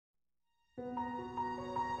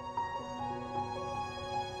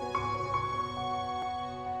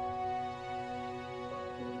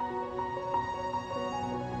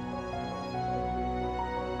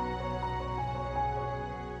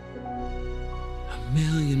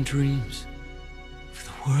million dreams for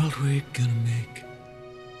the world we're gonna make.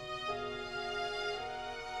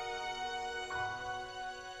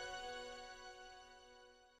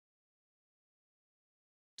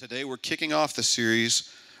 Today we're kicking off the series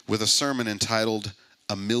with a sermon entitled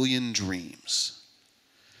A Million Dreams.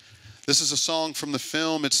 This is a song from the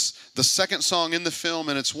film. It's the second song in the film,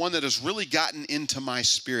 and it's one that has really gotten into my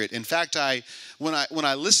spirit. In fact, when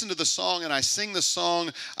I listen to the song and I sing the song,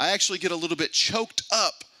 I actually get a little bit choked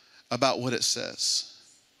up about what it says.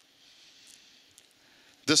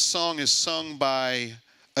 This song is sung by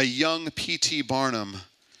a young P.T. Barnum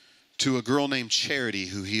to a girl named Charity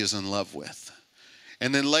who he is in love with.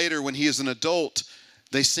 And then later, when he is an adult,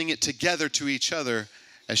 they sing it together to each other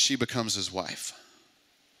as she becomes his wife.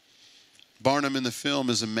 Barnum in the film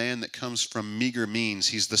is a man that comes from meager means.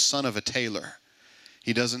 He's the son of a tailor.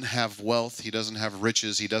 He doesn't have wealth. He doesn't have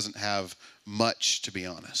riches. He doesn't have much, to be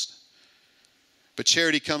honest. But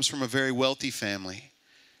Charity comes from a very wealthy family,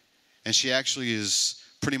 and she actually is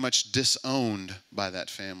pretty much disowned by that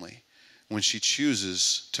family when she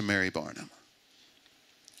chooses to marry Barnum.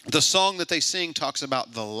 The song that they sing talks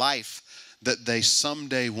about the life that they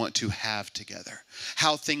someday want to have together,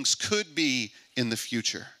 how things could be in the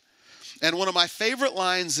future. And one of my favorite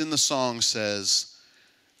lines in the song says,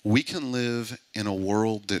 "We can live in a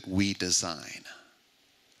world that we design."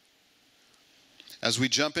 As we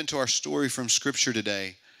jump into our story from Scripture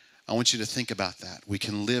today, I want you to think about that. We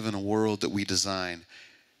can live in a world that we design.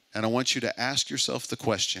 And I want you to ask yourself the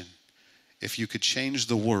question, if you could change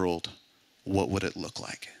the world, what would it look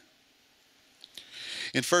like?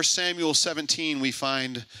 In 1 Samuel 17, we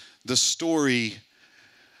find the story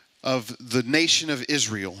of the nation of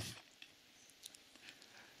Israel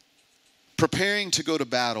preparing to go to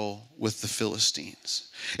battle with the Philistines.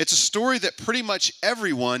 It's a story that pretty much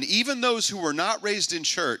everyone, even those who were not raised in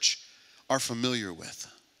church, are familiar with.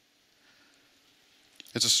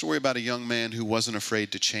 It's a story about a young man who wasn't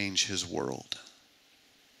afraid to change his world.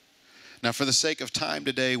 Now, for the sake of time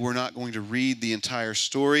today, we're not going to read the entire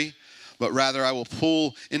story, but rather I will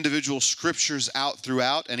pull individual scriptures out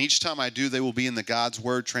throughout, and each time I do, they will be in the God's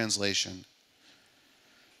Word translation.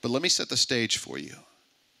 But let me set the stage for you.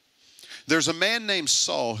 There's a man named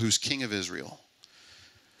Saul who's king of Israel.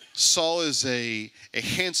 Saul is a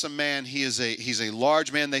handsome man. He's a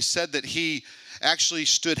large man. They said that he actually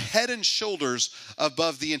stood head and shoulders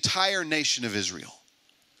above the entire nation of Israel.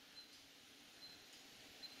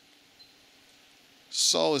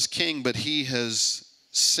 Saul is king, but he has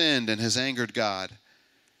sinned and has angered God.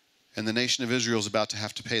 And the nation of Israel is about to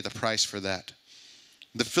have to pay the price for that.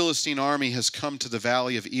 The Philistine army has come to the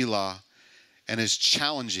valley of Elah and is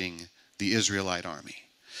challenging the Israelite army.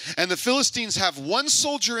 And the Philistines have one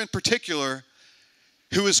soldier in particular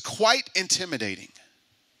who is quite intimidating.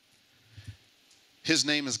 His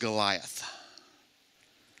name is Goliath.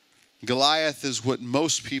 Goliath is what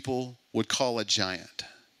most people would call a giant.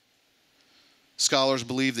 Scholars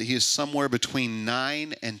believe that he is somewhere between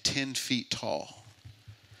 9 and 10 feet tall.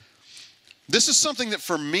 This is something that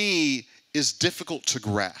for me is difficult to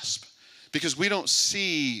grasp because we don't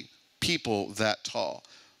see people that tall.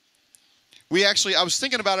 I was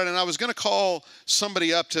thinking about it, and I was going to call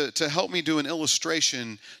somebody up to help me do an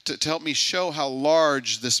illustration to help me show how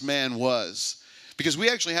large this man was. Because we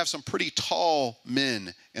actually have some pretty tall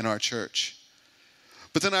men in our church.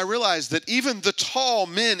 But then I realized that even the tall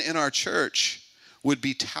men in our church would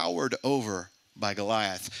be towered over by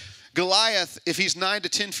Goliath. Goliath, if he's 9 to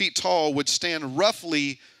 10 feet tall, would stand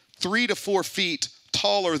roughly 3 to 4 feet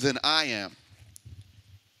taller than I am.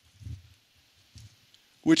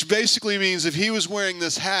 Which basically means if he was wearing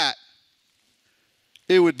this hat,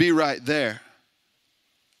 it would be right there.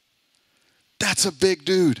 That's a big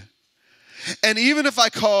dude. And even if I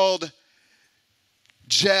called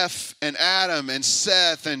Jeff and Adam and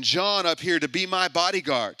Seth and John up here to be my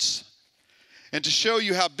bodyguards and to show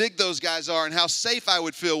you how big those guys are and how safe I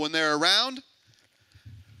would feel when they're around,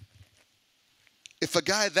 if a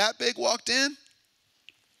guy that big walked in,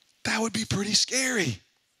 that would be pretty scary.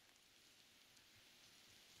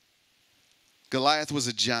 Goliath was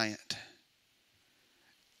a giant.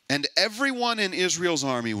 And everyone in Israel's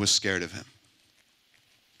army was scared of him.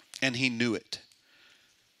 And he knew it.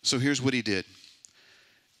 So here's what he did.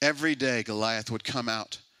 Every day Goliath would come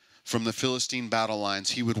out from the Philistine battle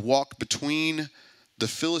lines. He would walk between the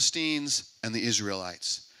Philistines and the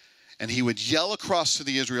Israelites. And he would yell across to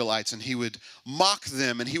the Israelites, and he would mock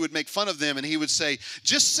them, and he would make fun of them, and he would say,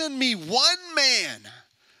 "Just send me one man,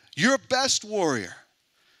 your best warrior.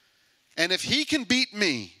 And if he can beat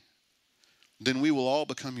me, then we will all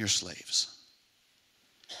become your slaves.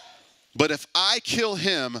 But if I kill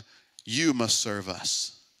him, You must serve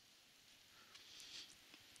us.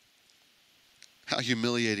 How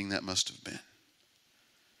humiliating that must have been.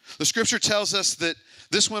 The scripture tells us that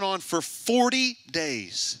this went on for 40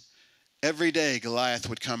 days. Every day Goliath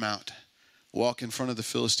would come out, walk in front of the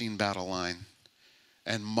Philistine battle line,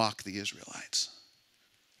 and mock the Israelites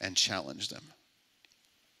and challenge them.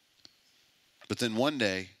 But then one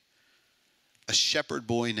day, a shepherd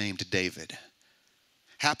boy named David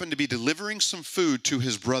happened to be delivering some food to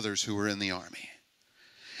his brothers who were in the army.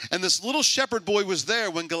 And this little shepherd boy was there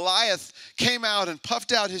when Goliath came out and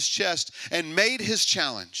puffed out his chest and made his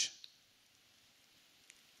challenge.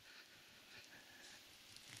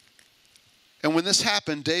 And when this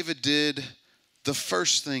happened, David did the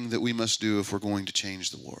first thing that we must do if we're going to change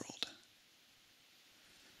the world.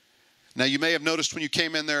 Now, you may have noticed when you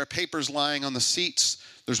came in, there are papers lying on the seats.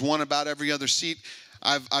 There's one about every other seat.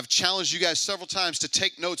 I've challenged you guys several times to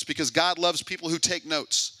take notes because God loves people who take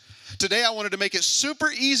notes. Today, I wanted to make it super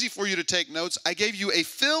easy for you to take notes. I gave you a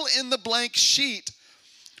fill-in-the-blank sheet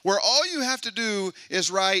where all you have to do is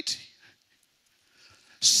write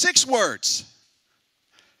 6 words.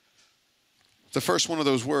 The first one of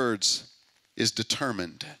those words is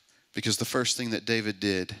determined, because the first thing that David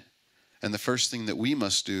did, and the first thing that we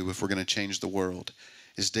must do if we're going to change the world,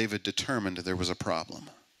 is David determined there was a problem.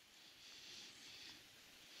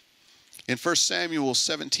 In 1 Samuel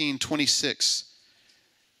 17:26,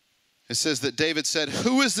 it says that David said,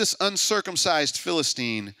 "Who is this uncircumcised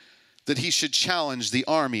Philistine that he should challenge the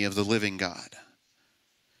army of the living God?"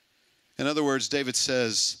 In other words, David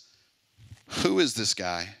says, who is this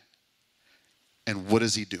guy and what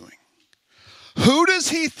is he doing? Who does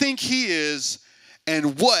he think he is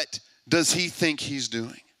and what does he think he's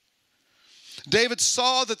doing? David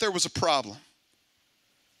saw that there was a problem.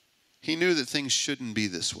 He knew that things shouldn't be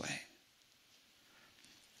this way.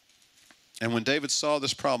 And when David saw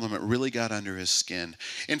this problem, it really got under his skin.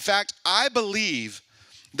 In fact, I believe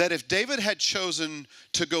that if David had chosen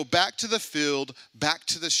to go back to the field, back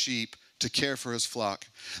to the sheep, to care for his flock,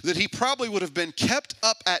 that he probably would have been kept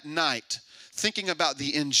up at night thinking about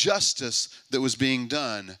the injustice that was being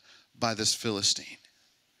done by this Philistine.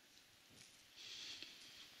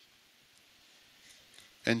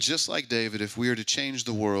 And just like David, if we are to change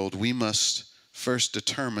the world, we must first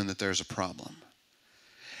determine that there's a problem.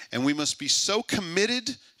 And we must be so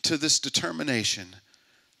committed to this determination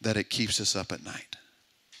that it keeps us up at night.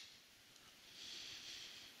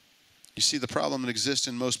 You see, the problem that exists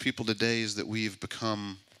in most people today is that we've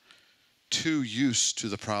become too used to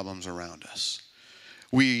the problems around us.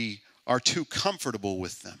 We are too comfortable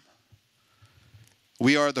with them.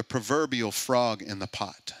 We are the proverbial frog in the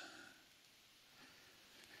pot.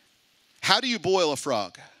 How do you boil a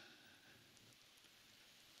frog?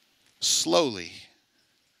 Slowly.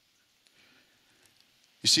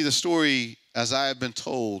 You see, the story, as I have been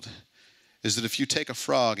told, is that if you take a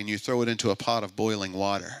frog and you throw it into a pot of boiling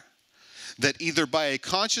water, that either by a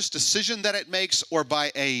conscious decision that it makes or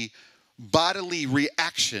by a bodily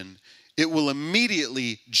reaction, it will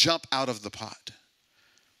immediately jump out of the pot.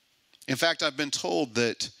 In fact, I've been told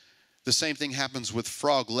that the same thing happens with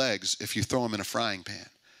frog legs if you throw them in a frying pan,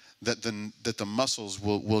 that the muscles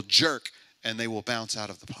will jerk and they will bounce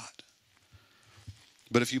out of the pot.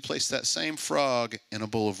 But if you place that same frog in a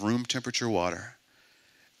bowl of room temperature water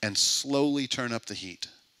and slowly turn up the heat,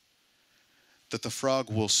 that the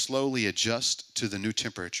frog will slowly adjust to the new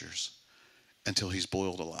temperatures until he's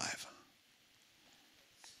boiled alive.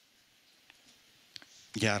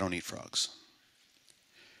 Yeah, I don't eat frogs.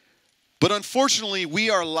 But unfortunately, we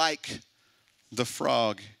are like the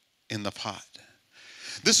frog in the pot.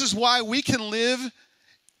 This is why we can live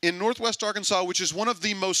in Northwest Arkansas, which is one of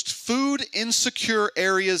the most food insecure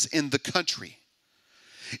areas in the country.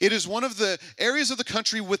 It is one of the areas of the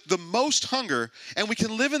country with the most hunger, and we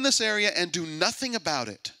can live in this area and do nothing about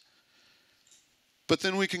it. But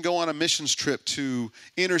then we can go on a missions trip to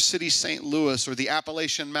inner city St. Louis or the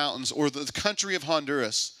Appalachian Mountains or the country of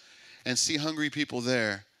Honduras and see hungry people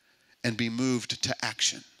there and be moved to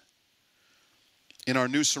action. In our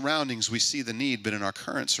new surroundings, we see the need, but in our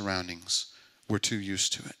current surroundings, we're too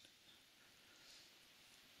used to it.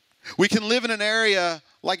 We can live in an area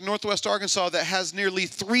like Northwest Arkansas that has nearly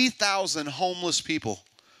 3,000 homeless people,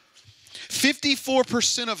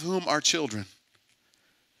 54% of whom are children,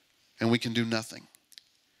 and we can do nothing.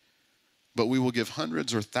 But we will give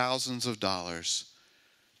hundreds or thousands of dollars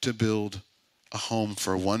to build a home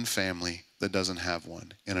for one family that doesn't have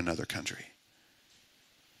one in another country.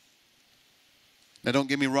 Now, don't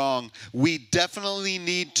get me wrong. We definitely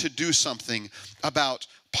need to do something about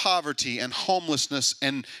poverty and homelessness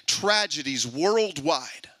and tragedies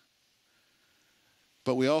worldwide.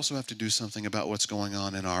 but we also have to do something about what's going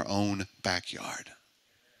on in our own backyard.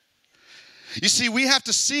 You see, we have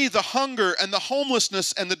to see the hunger and the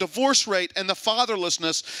homelessness and the divorce rate and the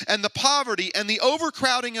fatherlessness and the poverty and the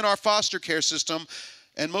overcrowding in our foster care system,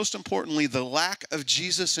 and most importantly, the lack of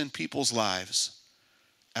Jesus in people's lives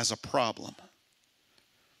as a problem.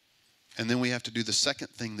 And then we have to do the second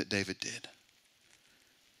thing that David did.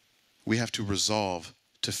 We have to resolve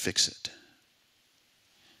to fix it.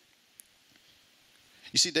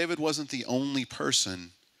 You see, David wasn't the only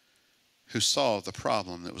person who saw the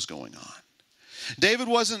problem that was going on. David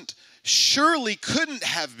surely couldn't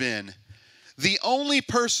have been the only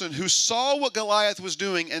person who saw what Goliath was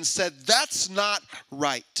doing and said, that's not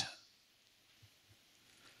right.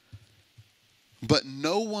 But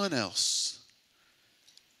no one else,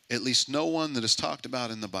 at least no one that is talked about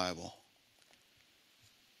in the Bible,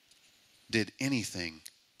 did anything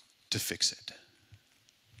to fix it.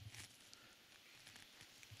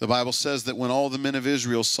 The Bible says that when all the men of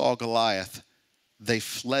Israel saw Goliath, they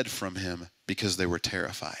fled from him because they were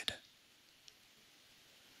terrified.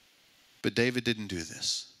 But David didn't do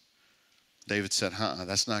this. David said,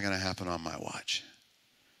 that's not going to happen on my watch.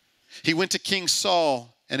 He went to King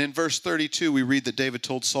Saul, and in verse 32 we read that David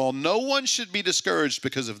told Saul, no one should be discouraged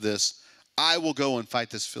because of this. I will go and fight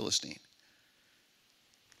this Philistine.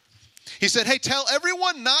 He said, hey, tell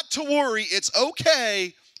everyone not to worry. It's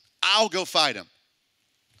okay. I'll go fight him.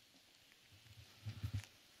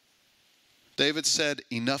 David said,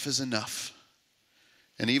 enough is enough.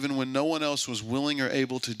 And even when no one else was willing or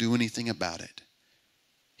able to do anything about it,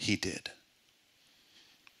 he did.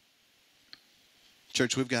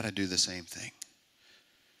 Church, we've got to do the same thing.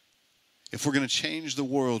 If we're going to change the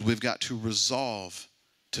world, we've got to resolve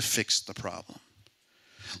to fix the problem.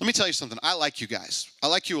 Let me tell you something. I like you guys. I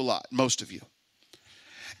like you a lot, most of you.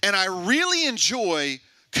 And I really enjoy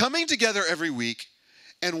coming together every week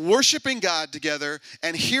and worshiping God together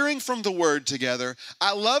and hearing from the Word together.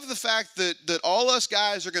 I love the fact that all us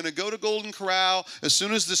guys are going to go to Golden Corral as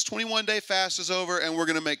soon as this 21-day fast is over, and we're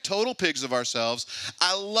going to make total pigs of ourselves.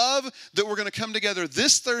 I love that we're going to come together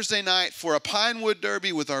this Thursday night for a Pinewood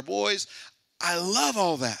Derby with our boys. I love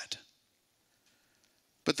all that.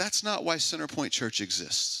 But that's not why CenterPoint Church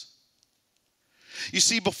exists. You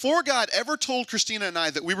see, before God ever told Christina and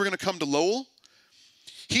I that we were going to come to Lowell,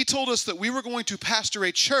 He told us that we were going to pastor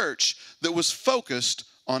a church that was focused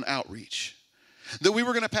on outreach. That we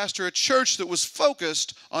were going to pastor a church that was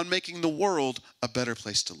focused on making the world a better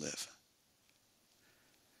place to live.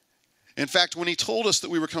 In fact, when He told us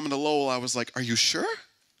that we were coming to Lowell, I was like, are you sure?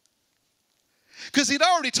 Because He'd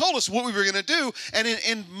already told us what we were going to do. And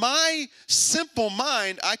in my simple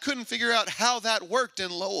mind, I couldn't figure out how that worked in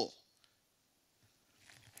Lowell.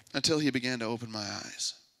 Until He began to open my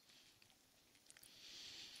eyes.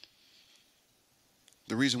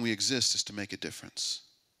 The reason we exist is to make a difference.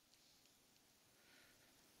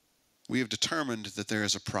 We have determined that there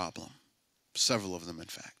is a problem, several of them in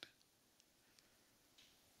fact.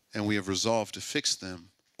 And we have resolved to fix them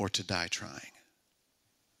or to die trying.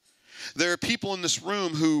 There are people in this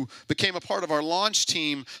room who became a part of our launch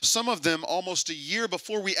team, some of them almost a year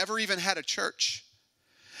before we ever even had a church.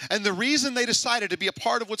 And the reason they decided to be a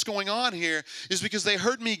part of what's going on here is because they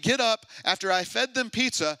heard me get up after I fed them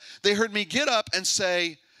pizza. They heard me get up and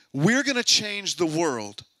say, we're going to change the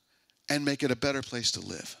world and make it a better place to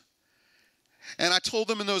live. And I told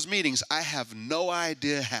them in those meetings, I have no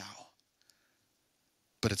idea how,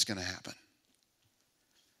 but it's going to happen.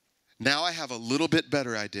 Now I have a little bit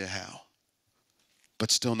better idea how, but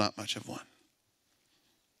still not much of one.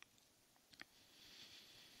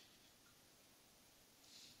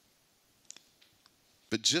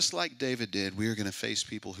 But just like David did, we are going to face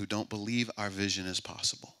people who don't believe our vision is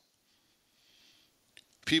possible.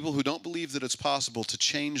 People who don't believe that it's possible to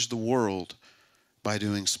change the world by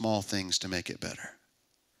doing small things to make it better.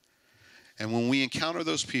 And when we encounter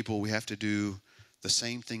those people, we have to do the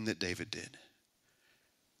same thing that David did.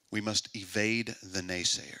 We must evade the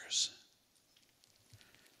naysayers.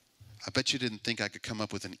 I bet you didn't think I could come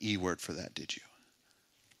up with an E word for that, did you?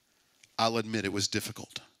 I'll admit it was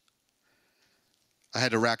difficult. I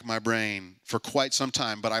had to rack my brain for quite some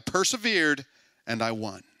time, but I persevered and I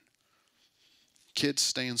won. Kids,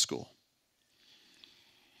 stay in school.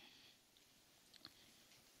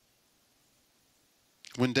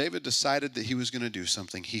 When David decided that he was going to do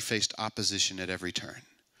something, he faced opposition at every turn.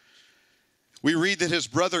 We read that his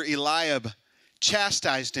brother Eliab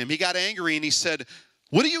chastised him. He got angry and he said,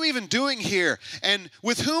 what are you even doing here? And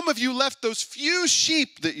with whom have you left those few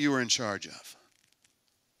sheep that you were in charge of?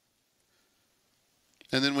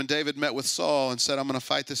 And then when David met with Saul and said, I'm going to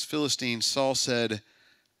fight this Philistine, Saul said,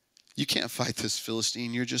 You can't fight this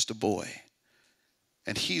Philistine. You're just a boy.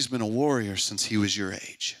 And he's been a warrior since he was your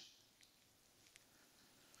age.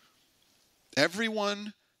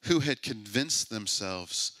 Everyone who had convinced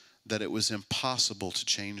themselves that it was impossible to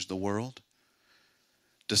change the world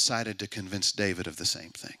decided to convince David of the same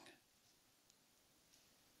thing.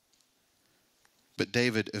 But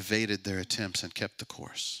David evaded their attempts and kept the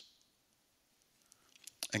course.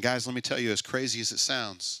 And guys, let me tell you, as crazy as it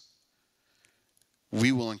sounds,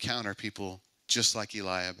 we will encounter people just like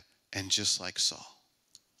Eliab and just like Saul.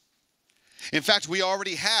 In fact, we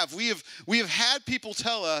already have. We have had people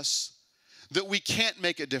tell us that we can't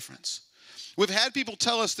make a difference. We've had people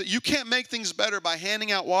tell us that you can't make things better by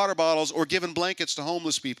handing out water bottles or giving blankets to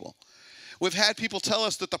homeless people. We've had people tell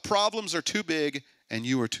us that the problems are too big and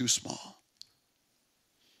you are too small.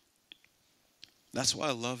 That's why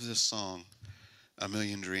I love this song, A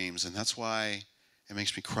Million Dreams, and that's why it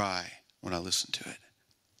makes me cry when I listen to it.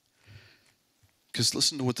 Because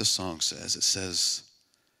listen to what this song says. It says,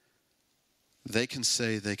 they can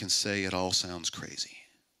say it all sounds crazy.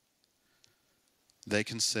 They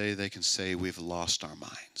can say we've lost our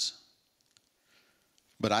minds.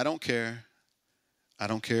 But I don't care. I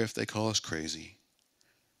don't care if they call us crazy.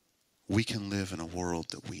 We can live in a world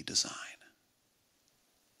that we design.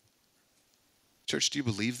 Church, do you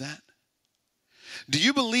believe that? Do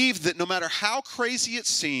you believe that no matter how crazy it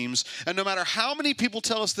seems, and no matter how many people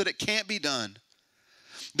tell us that it can't be done,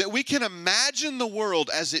 that we can imagine the world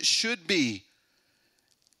as it should be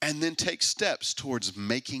and then take steps towards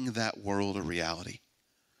making that world a reality?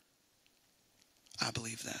 I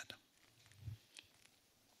believe that.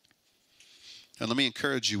 And let me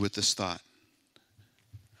encourage you with this thought.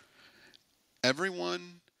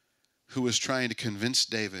 Everyone who was trying to convince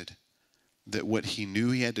David that what he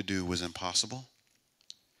knew he had to do was impossible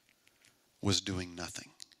was doing nothing.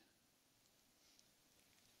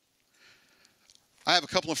 I have a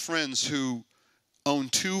couple of friends who own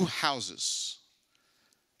 2 houses.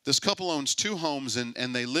 This couple owns 2 homes, and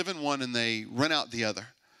they live in one and they rent out the other.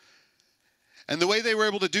 And the way they were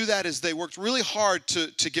able to do that is they worked really hard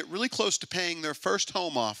to get really close to paying their first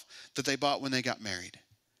home off that they bought when they got married.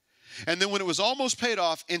 And then when it was almost paid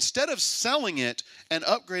off, instead of selling it and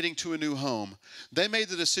upgrading to a new home, they made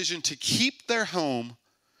the decision to keep their home,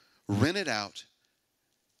 rent it out,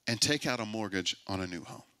 and take out a mortgage on a new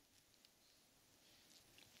home.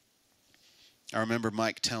 I remember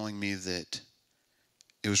Mike telling me that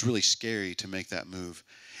it was really scary to make that move.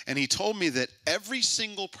 And he told me that every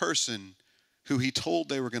single person who he told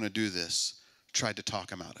they were going to do this tried to talk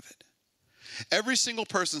him out of it. Every single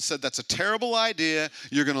person said, that's a terrible idea.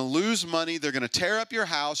 You're going to lose money. They're going to tear up your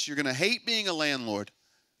house. You're going to hate being a landlord.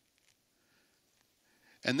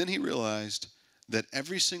 And then he realized that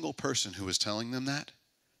every single person who was telling them that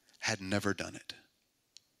had never done it.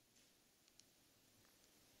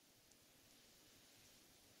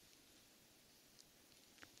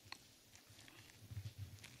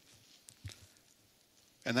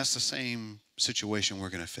 And that's the same situation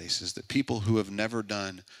we're going to face, is that people who have never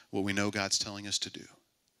done what we know God's telling us to do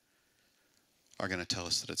are going to tell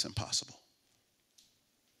us that it's impossible.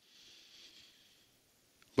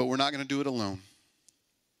 But we're not going to do it alone.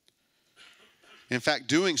 In fact,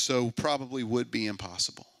 doing so probably would be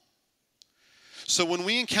impossible. So when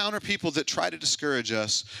we encounter people that try to discourage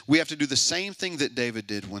us, we have to do the same thing that David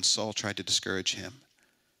did when Saul tried to discourage him.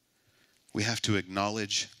 We have to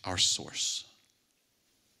acknowledge our source.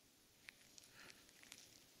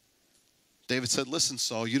 David said, listen,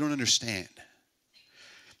 Saul, you don't understand.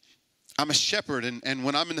 I'm a shepherd, and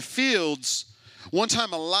when I'm in the fields, one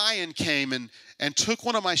time a lion came and took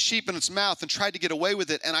one of my sheep in its mouth and tried to get away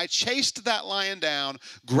with it, and I chased that lion down,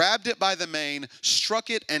 grabbed it by the mane, struck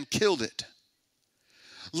it, and killed it.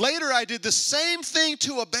 Later, I did the same thing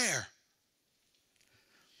to a bear.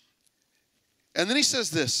 And then he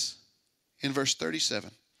says this in verse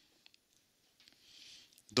 37.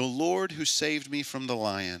 The Lord who saved me from the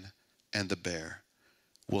lion and the bear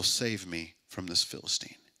will save me from this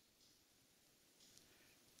Philistine.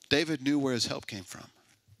 David knew where his help came from.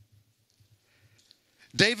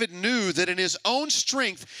 David knew that in his own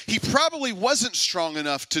strength, he probably wasn't strong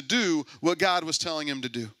enough to do what God was telling him to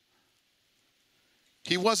do.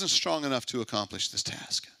 He wasn't strong enough to accomplish this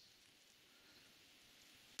task.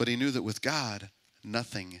 But he knew that with God,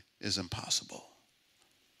 nothing is impossible.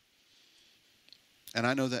 And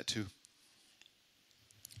I know that too.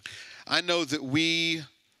 I know that we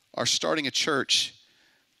are starting a church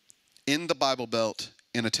in the Bible Belt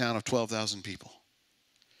in a town of 12,000 people.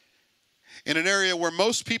 In an area where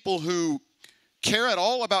most people who care at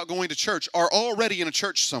all about going to church are already in a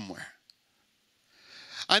church somewhere.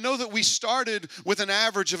 I know that we started with an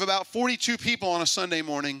average of about 42 people on a Sunday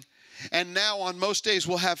morning, and now on most days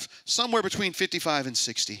we'll have somewhere between 55 and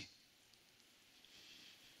 60.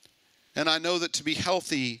 And I know that to be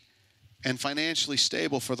healthy and financially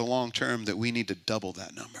stable for the long term, that we need to double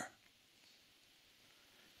that number.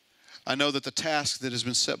 I know that the task that has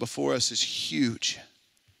been set before us is huge,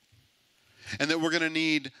 and that we're going to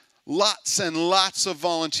need lots and lots of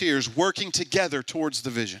volunteers working together towards the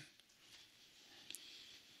vision.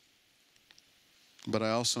 But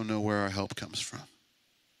I also know where our help comes from.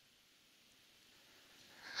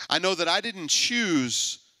 I know that I didn't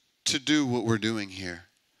choose to do what we're doing here,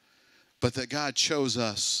 but that God chose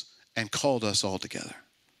us and called us all together.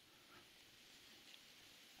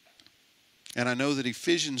 And I know that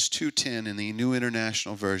Ephesians 2:10 in the New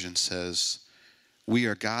International Version says, we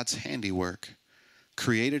are God's handiwork,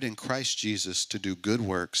 created in Christ Jesus to do good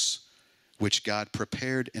works, which God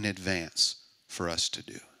prepared in advance for us to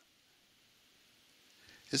do.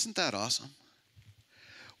 Isn't that awesome?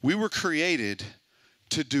 We were created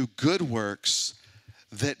to do good works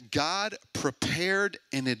that God prepared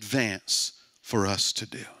in advance for us to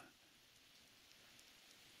do.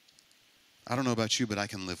 I don't know about you, but I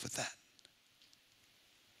can live with that.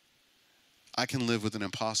 I can live with an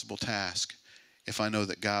impossible task if I know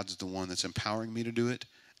that God's the one that's empowering me to do it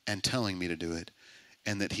and telling me to do it,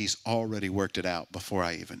 and that he's already worked it out before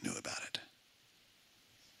I even knew about it.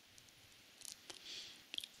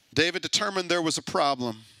 David determined there was a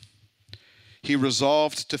problem. He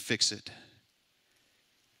resolved to fix it.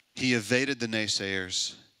 He evaded the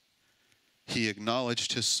naysayers. He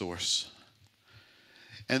acknowledged his source.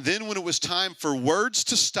 And then when it was time for words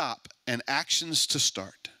to stop and actions to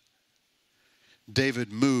start,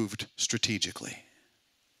 David moved strategically.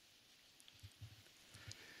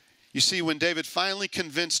 You see, when David finally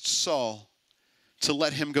convinced Saul to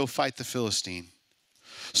let him go fight the Philistine,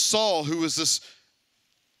 Saul, who was this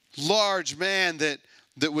large man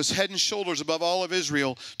that was head and shoulders above all of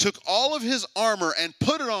Israel, took all of his armor and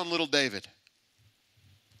put it on little David.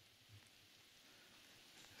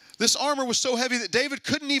 This armor was so heavy that David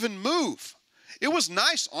couldn't even move. It was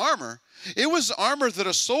nice armor. It was armor that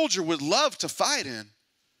a soldier would love to fight in.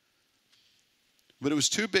 But it was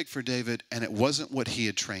too big for David, and it wasn't what he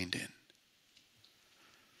had trained in.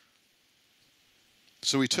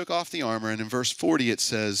 So he took off the armor, and in verse 40 it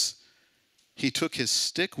says, he took his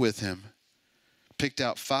stick with him, picked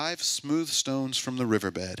out 5 smooth stones from the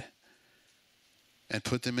riverbed, and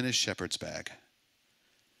put them in his shepherd's bag.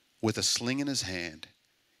 With a sling in his hand,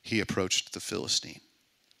 he approached the Philistine.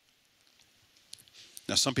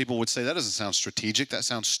 Now, some people would say that doesn't sound strategic. That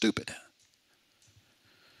sounds stupid.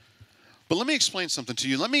 But let me explain something to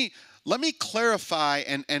you. Let me clarify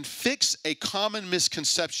and fix a common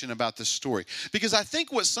misconception about this story. Because I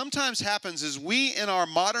think what sometimes happens is we, in our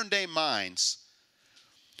modern day minds,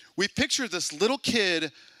 we picture this little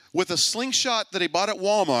kid with a slingshot that he bought at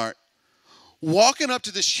Walmart walking up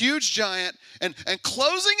to this huge giant and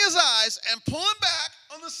closing his eyes and pulling back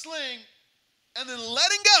on the sling and then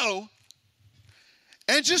letting go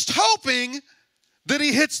and just hoping that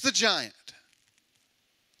he hits the giant.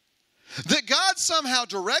 That God somehow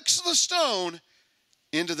directs the stone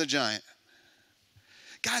into the giant.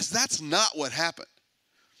 Guys, that's not what happened.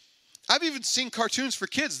 I've even seen cartoons for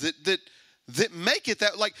kids that make it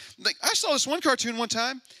that, like I saw this one cartoon one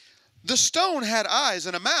time. The stone had eyes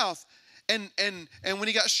and a mouth, and when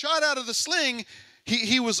he got shot out of the sling,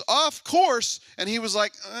 he was off course, and he was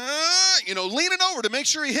like, leaning over to make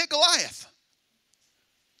sure he hit Goliath.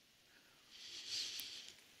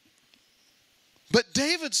 But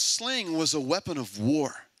David's sling was a weapon of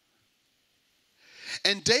war.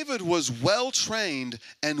 And David was well trained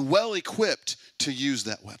and well equipped to use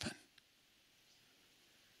that weapon.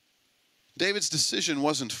 David's decision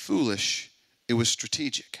wasn't foolish, it was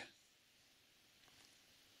strategic.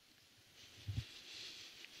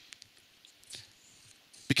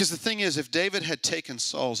 Because the thing is, if David had taken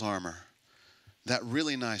Saul's armor, that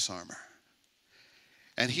really nice armor,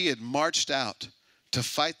 and he had marched out to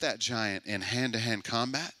fight that giant in hand-to-hand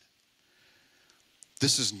combat,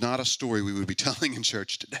 this is not a story we would be telling in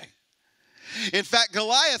church today. In fact,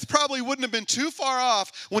 Goliath probably wouldn't have been too far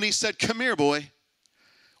off when he said, "Come here, boy.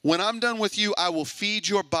 When I'm done with you, I will feed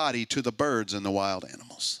your body to the birds and the wild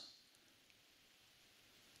animals."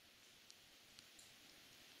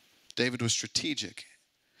 David was strategic.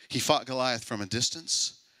 He fought Goliath from a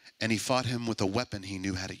distance, and he fought him with a weapon he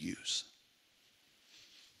knew how to use.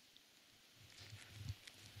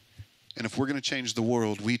 And if we're going to change the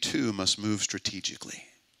world, we too must move strategically.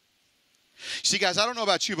 See, guys, I don't know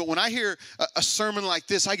about you, but when I hear a sermon like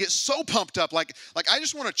this, I get so pumped up, like I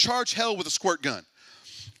just want to charge hell with a squirt gun.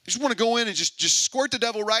 You just want to go in and just squirt the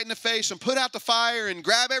devil right in the face and put out the fire and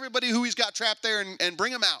grab everybody who he's got trapped there and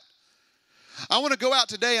bring them out. I want to go out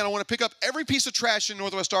today and I want to pick up every piece of trash in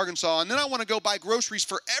Northwest Arkansas, and then I want to go buy groceries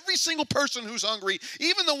for every single person who's hungry,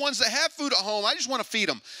 even the ones that have food at home. I just want to feed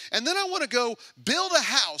them. And then I want to go build a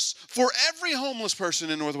house for every homeless person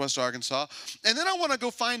in Northwest Arkansas, and then I want to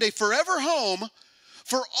go find a forever home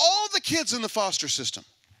for all the kids in the foster system.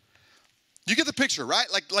 You get the picture, right?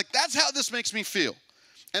 Like that's how this makes me feel.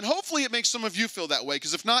 And hopefully it makes some of you feel that way,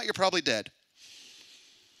 because if not, you're probably dead.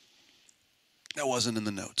 That wasn't in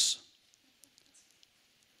the notes.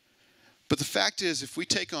 But the fact is, if we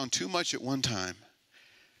take on too much at one time,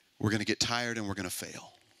 we're going to get tired and we're going to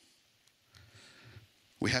fail.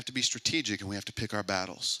 We have to be strategic and we have to pick our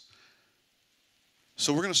battles.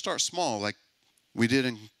 So we're going to start small, like we did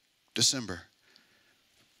in December,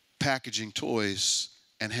 packaging toys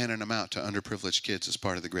and handing them out to underprivileged kids as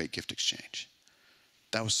part of the Great Gift Exchange.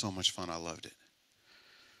 That was so much fun. I loved it.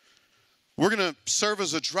 We're going to serve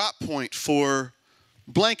as a drop point for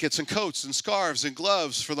blankets and coats and scarves and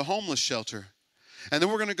gloves for the homeless shelter. And then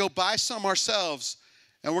we're going to go buy some ourselves,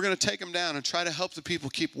 and we're going to take them down and try to help the people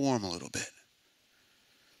keep warm a little bit.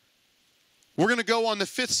 We're going to go on the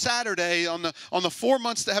fifth Saturday, on the 4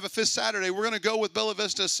 months that have a fifth Saturday, we're going to go with Bella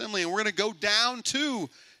Vista Assembly, and we're going to go down to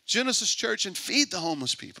Genesis Church and feed the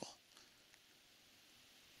homeless people.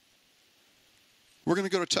 We're going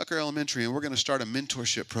to go to Tucker Elementary, and we're going to start a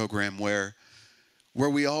mentorship program where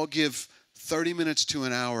we all give 30 minutes to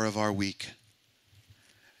an hour of our week.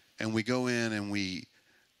 And we go in and we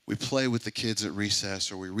play with the kids at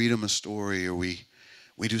recess, or we read them a story, or we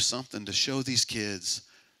do something to show these kids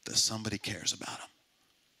that somebody cares about them.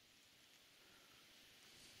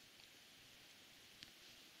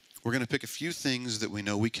 We're going to pick a few things that we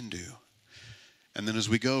know we can do. And then as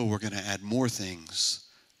we go, we're going to add more things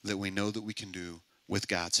that we know that we can do with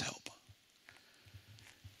God's help.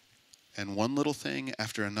 And one little thing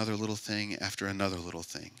after another little thing after another little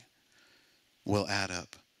thing will add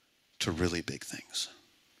up to really big things.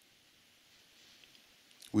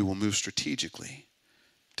 We will move strategically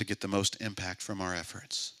to get the most impact from our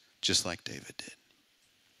efforts, just like David did.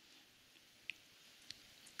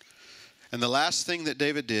 And the last thing that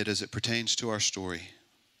David did as it pertains to our story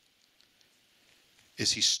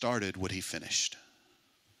is he started what he finished.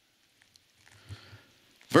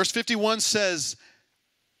 Verse 51 says,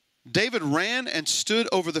 David ran and stood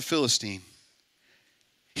over the Philistine.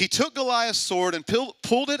 He took Goliath's sword and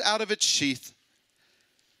pulled it out of its sheath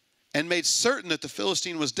and made certain that the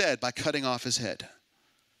Philistine was dead by cutting off his head.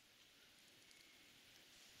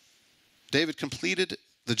 David completed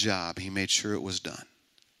the job. He made sure it was done.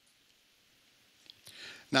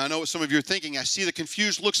 Now, I know what some of you are thinking. I see the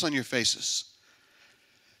confused looks on your faces.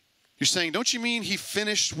 You're saying, don't you mean he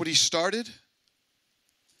finished what he started?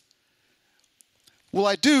 Well,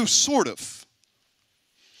 I do, sort of.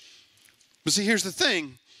 But see, here's the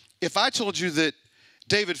thing. If I told you that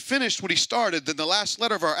David finished what he started, then the last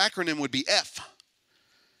letter of our acronym would be F.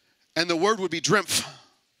 And the word would be Drimph.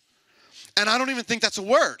 And I don't even think that's a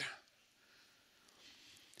word.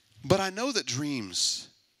 But I know that dreams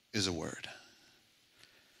is a word.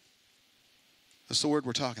 That's the word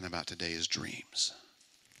we're talking about today, is dreams.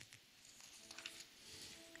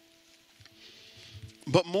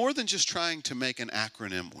 But more than just trying to make an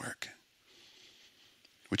acronym work,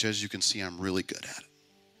 which as you can see, I'm really good at.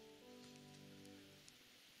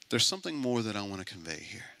 There's something more that I want to convey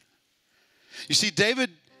here. You see, David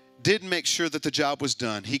did make sure that the job was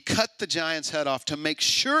done. He cut the giant's head off to make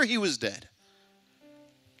sure he was dead.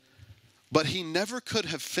 But he never could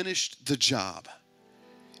have finished the job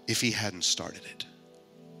if he hadn't started it.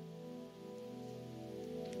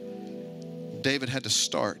 David had to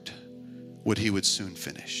start what he would soon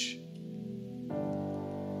finish.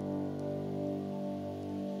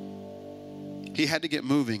 He had to get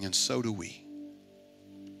moving, and so do we.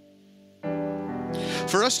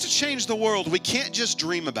 For us to change the world, we can't just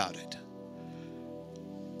dream about it.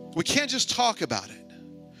 We can't just talk about it.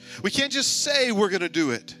 We can't just say we're going to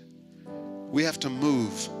do it. We have to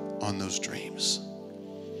move on those dreams.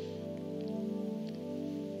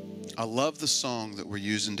 I love the song that we're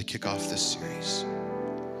using to kick off this series.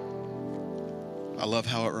 I love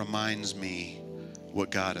how it reminds me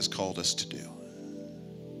what God has called us to do.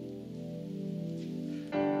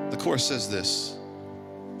 The chorus says this: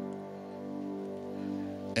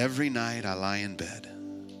 every night I lie in bed,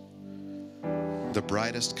 the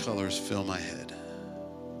brightest colors fill my head.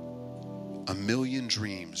 A million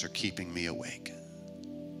dreams are keeping me awake.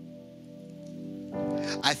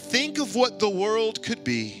 I think of what the world could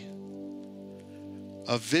be,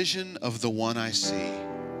 a vision of the one I see.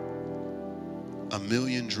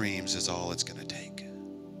 1,000,000 dreams is all it's going to take.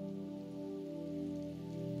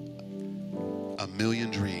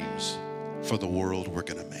 1,000,000 dreams for the world we're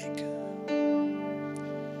going to make.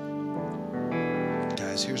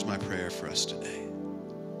 Guys, here's my prayer for us today.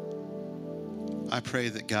 I pray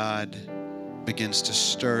that God begins to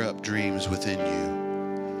stir up dreams within you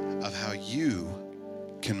of how you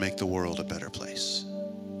can make the world a better place.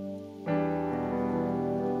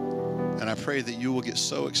 And I pray that you will get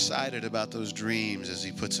so excited about those dreams as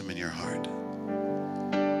He puts them in your heart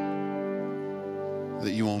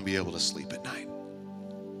that you won't be able to sleep at night.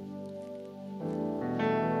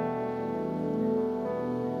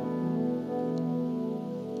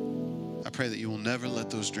 I pray that you will never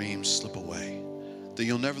let those dreams slip away, that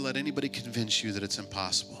you'll never let anybody convince you that it's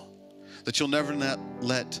impossible, that you'll never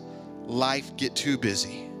let life get too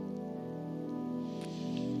busy.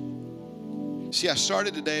 See, I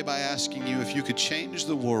started today by asking you, if you could change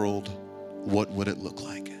the world, what would it look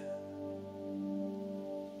like?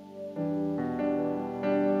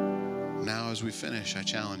 Now, as we finish, I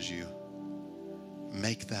challenge you,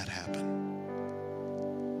 make that happen.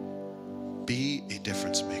 Be a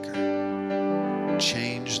difference maker.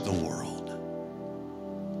 Change the world.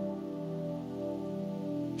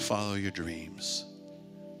 Follow your dreams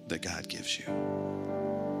that God gives you.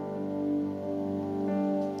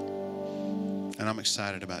 And I'm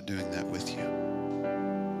excited about doing that with you.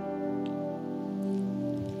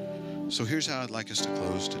 So here's how I'd like us to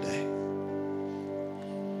close today.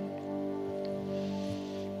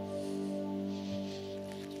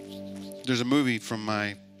 There's a movie from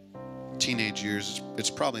my teenage years. It's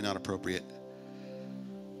probably not appropriate.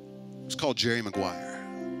 It's called Jerry Maguire.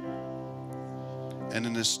 And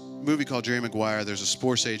in this movie called Jerry Maguire, there's a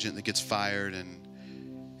sports agent that gets fired, and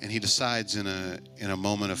he decides in a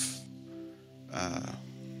moment of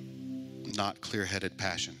not clear-headed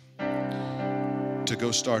passion to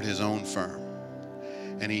go start his own firm.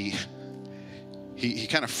 And he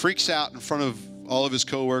kind of freaks out in front of all of his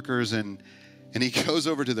coworkers, and he goes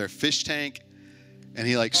over to their fish tank, and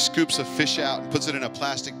he like scoops a fish out and puts it in a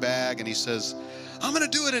plastic bag, and he says, "I'm gonna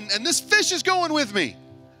do it, and this fish is going with me."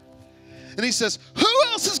 And he says, "Who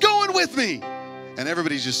else is going with me?" And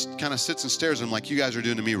everybody just kind of sits and stares at him like, "You guys are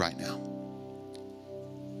doing to me right now."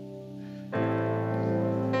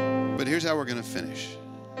 But here's how we're going to finish.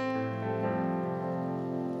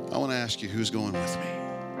 I want to ask you, who's going with me?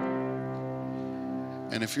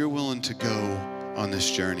 And if you're willing to go on this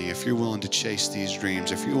journey, if you're willing to chase these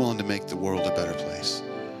dreams, if you're willing to make the world a better place,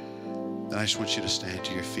 then I just want you to stand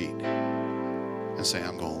to your feet and say,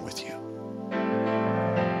 "I'm going with you."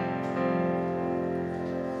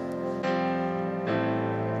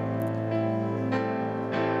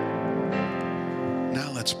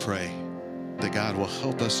 Now let's pray that God will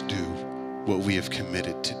help us do what we have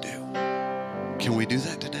committed to do. Can we do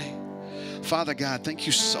that today? Father God, thank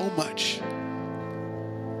you so much.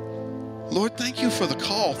 Lord, thank you for the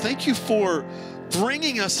call. Thank you for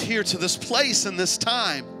bringing us here to this place and this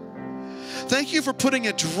time. Thank you for putting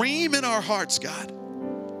a dream in our hearts, God.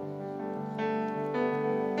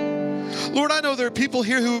 Lord, I know there are people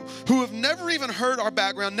here who have never even heard our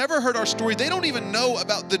background, never heard our story. They don't even know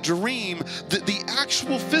about the dream, the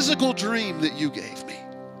actual physical dream that you gave me.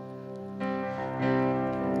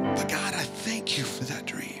 But God, I thank you for that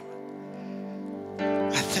dream.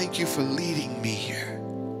 I thank you for leading me here.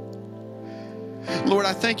 Lord,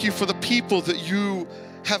 I thank you for the people that you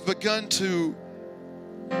have begun to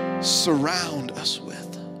surround us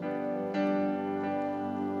with.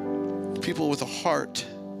 People with a heart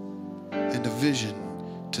and a vision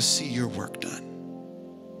to see your work done.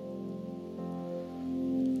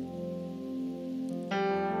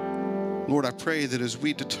 Lord, I pray that as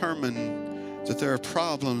we determine that there are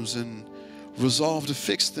problems and resolve to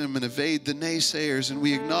fix them and evade the naysayers, and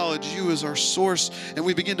we acknowledge you as our source, and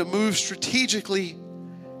we begin to move strategically,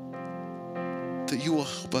 that you will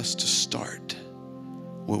help us to start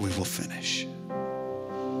what we will finish,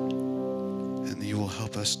 and that you will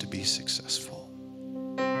help us to be successful.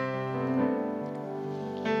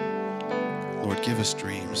 Lord, give us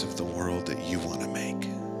dreams of the world that you want to make.